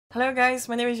Hello guys,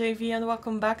 my name is JayVee and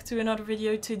welcome back to another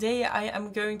video. Today I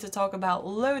am going to talk about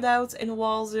loadouts in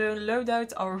Warzone.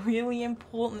 Loadouts are really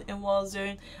important in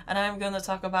Warzone and I'm going to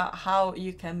talk about how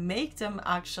you can make them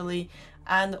actually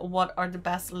and what are the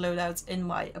best loadouts in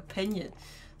my opinion.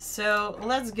 So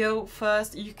let's go.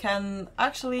 First, you can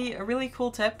actually, a really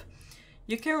cool tip,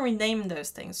 you can rename those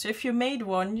things. So if you made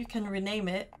one, you can rename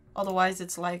it. Otherwise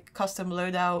it's like custom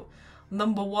loadout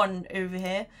number 1 over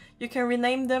here. You can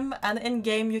rename them and in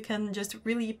game you can just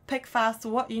really pick fast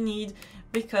what you need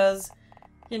because,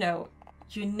 you know,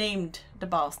 you named the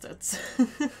bastards.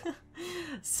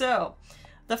 So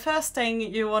the first thing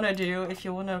you want to do if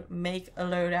you want to make a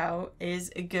loadout is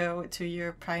go to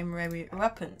your primary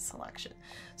weapon selection.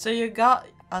 So you got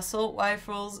assault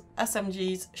rifles,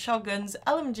 SMGs, shotguns,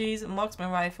 LMGs, marksman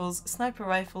rifles, sniper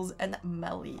rifles and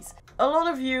melees. A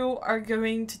lot of you are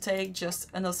going to take just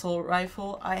an assault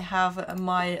rifle. I have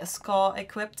my SCAR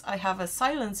equipped. I have a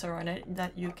silencer on it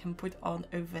that you can put on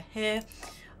over here.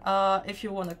 If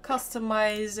you want to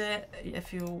customize it,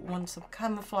 if you want some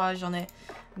camouflage on it,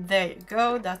 there you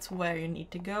go. That's where you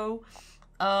need to go.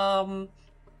 For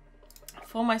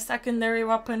my secondary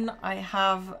weapon, I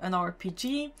have an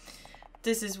RPG.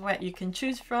 This is what you can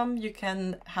choose from. You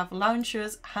can have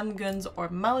launchers, handguns or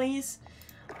melees.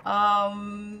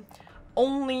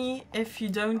 Only if you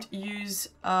don't use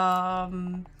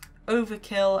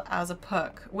overkill as a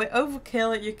perk. With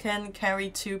overkill you can carry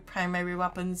 2 primary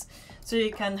weapons, so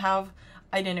you can have,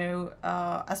 I don't know,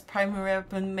 as primary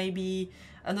weapon maybe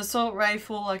an assault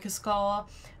rifle like a SCAR,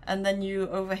 and then you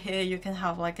over here you can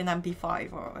have like an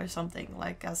MP5 or something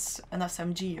like as an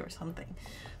SMG or something.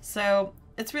 So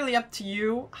it's really up to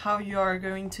you how you are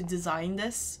going to design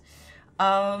this.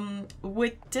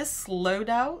 With this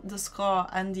loadout, the SCAR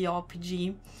and the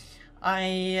RPG,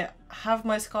 I have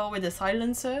my SCAR with a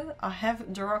silencer. I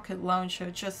have the rocket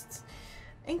launcher just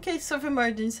in case of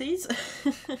emergencies.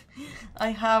 I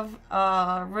have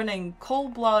running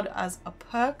Cold Blood as a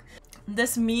perk.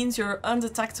 This means you're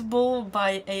undetectable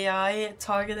by AI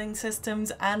targeting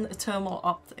systems and thermal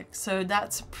optics, so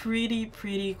that's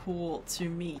pretty cool to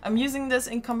me. I'm using this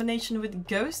in combination with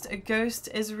Ghost. A Ghost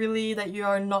is really that you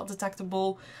are not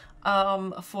detectable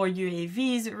for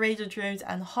UAVs, radar drones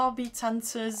and heartbeat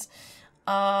sensors.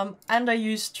 And I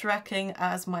use tracking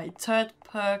as my third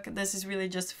perk. This is really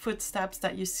just footsteps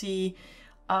that you see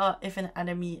if an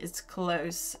enemy is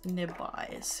close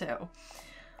nearby. So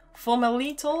for my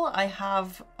lethal, I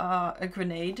have a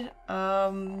grenade.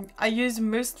 I use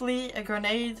mostly a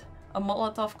grenade, a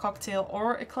Molotov cocktail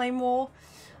or a claymore.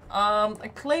 A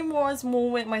claymore is more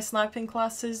with my sniping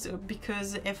classes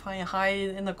because if I hide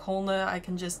in a corner I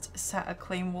can just set a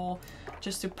claymore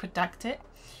just to protect it.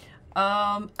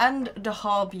 And the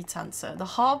heartbeat sensor. The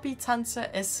heartbeat sensor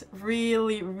is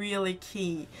really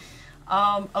key.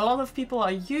 A lot of people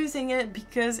are using it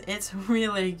because it's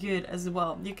really good as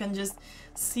well. You can just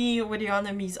see where the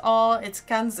enemies are, it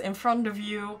scans in front of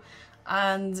you,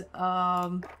 and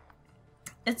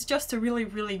it's just a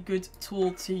really good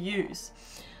tool to use.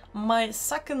 My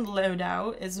second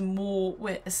loadout is more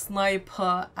with a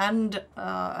sniper and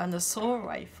an assault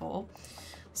rifle.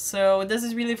 So this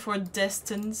is really for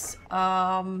distance.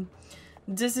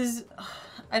 This is,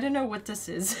 I don't know what this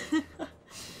is.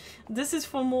 This is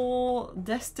for more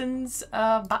distance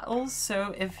battles,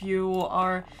 so if you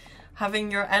are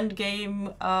having your end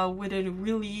game with a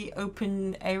really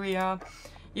open area,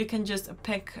 you can just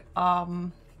pick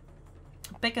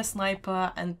a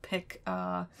sniper and pick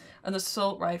an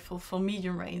assault rifle for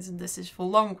medium range, and this is for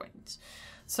long range.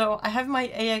 So I have my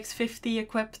AX50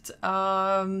 equipped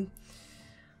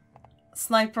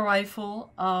sniper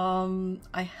rifle,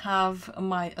 I have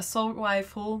my assault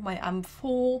rifle, my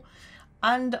M4,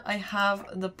 and I have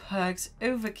the perks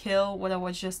Overkill, what I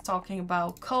was just talking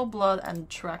about, Cold Blood and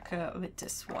Tracker with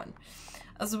this one.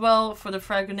 As well for the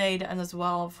frag grenade and as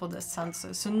well for the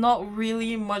sensor. So not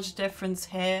really much difference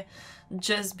here,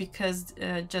 just because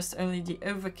just only the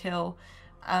Overkill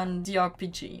and the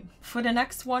RPG. For the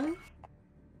next one,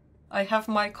 I have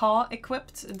my car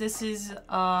equipped. This is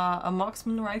a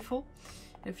marksman rifle.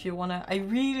 If you wanna, I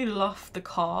really love the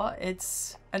car.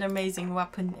 It's an amazing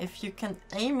weapon if you can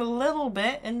aim a little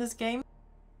bit in this game.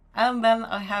 And then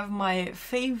I have my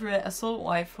favorite assault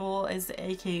rifle is the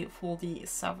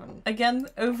AK-47. Again,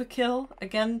 Overkill,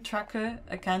 again Tracker,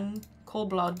 again Cold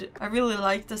Blood. I really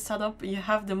like the setup. You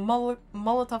have the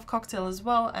Molotov cocktail as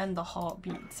well and the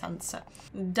heartbeat sensor.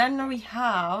 Then we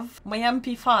have my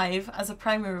MP5 as a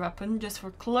primary weapon just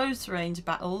for close range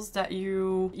battles that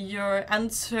your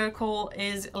end circle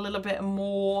is a little bit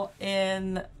more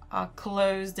in a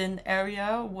closed in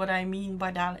area. What I mean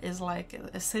by that is like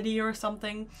a city or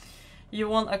something. you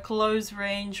want a close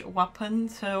range weapon,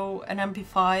 so an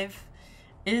MP5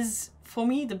 is for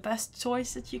me the best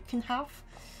choice that you can have.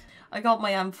 I got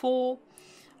my M4,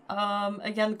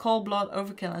 again Cold Blood,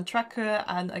 Overkill and Tracker,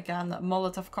 and again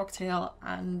Molotov Cocktail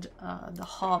and the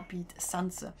heartbeat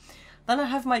sensor. Then I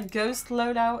have my Ghost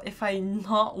loadout if I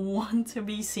not want to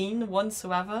be seen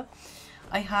whatsoever.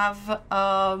 I have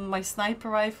my sniper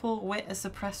rifle with a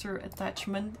suppressor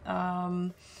attachment.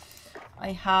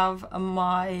 I have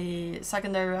my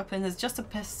secondary weapon, it's just a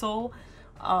pistol.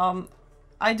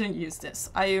 I don't use this.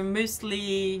 I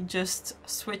mostly just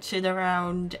switch it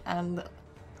around and,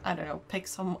 I don't know, pick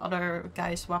some other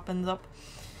guy's weapons up.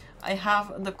 I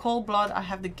have the Cold Blood, I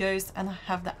have the Ghost, and I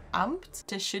have the Amped.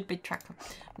 This should be Tracker.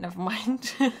 Never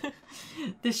mind.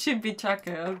 This should be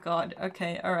Tracker. Oh god.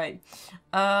 Okay, alright.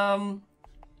 And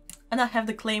I have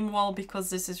the Claim Wall because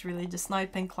this is really the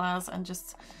sniping class and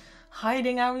just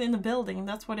hiding out in the building.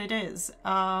 That's what it is.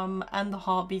 And the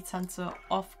heartbeat sensor,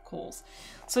 of course.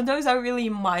 So those are really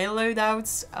my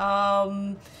loadouts.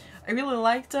 I really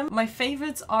like them. My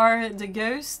favorites are the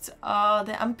Ghost,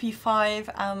 the MP5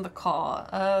 and the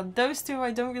car. Those two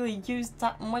I don't really use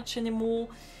that much anymore.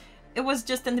 It was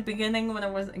just in the beginning when I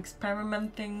was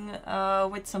experimenting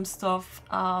with some stuff.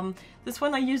 This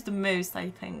one I used the most, I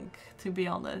think, to be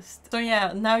honest. So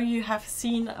yeah, now you have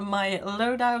seen my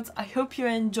loadouts. I hope you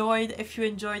enjoyed. If you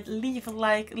enjoyed, leave a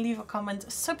like, leave a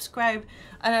comment, subscribe,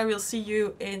 and I will see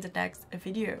you in the next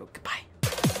video. Goodbye.